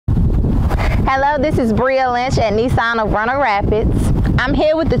Hello, this is Grille at Nissan of Roanoke Rapids. I'm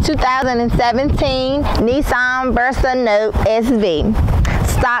here with the 2017 Nissan Versa Note SV,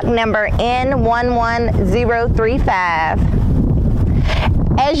 stock number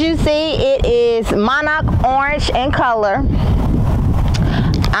N11035. As you see, it is monarch orange in color.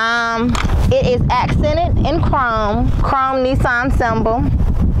 It is accented in chrome Nissan symbol,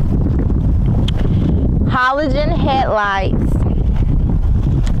 halogen headlights.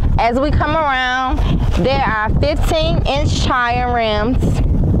 As we come around, there are 15-inch tire rims.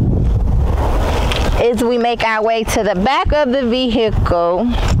 As we make our way to the back of the vehicle,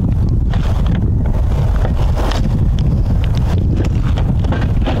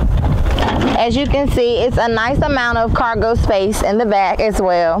 as you can see, it's a nice amount of cargo space in the back as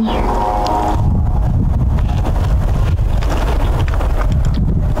well.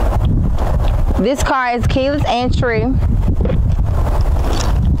 This car is keyless entry.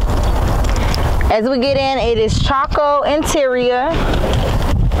 As we get in, it is charcoal interior.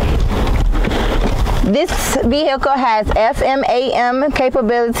 This vehicle has FM, AM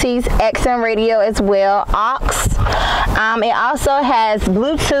capabilities, XM radio as well, aux. It also has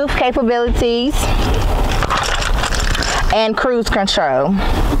Bluetooth capabilities and cruise control.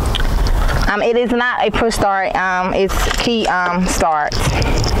 It is not a push start, it's key start.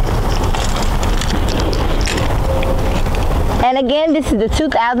 And again, this is the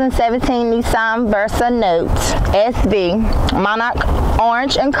 2017 Nissan Versa Note SV, monarch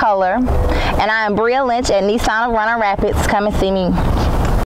orange in color. And I am Bria Lynch at Nissan of Roanoke Rapids. Come and see me.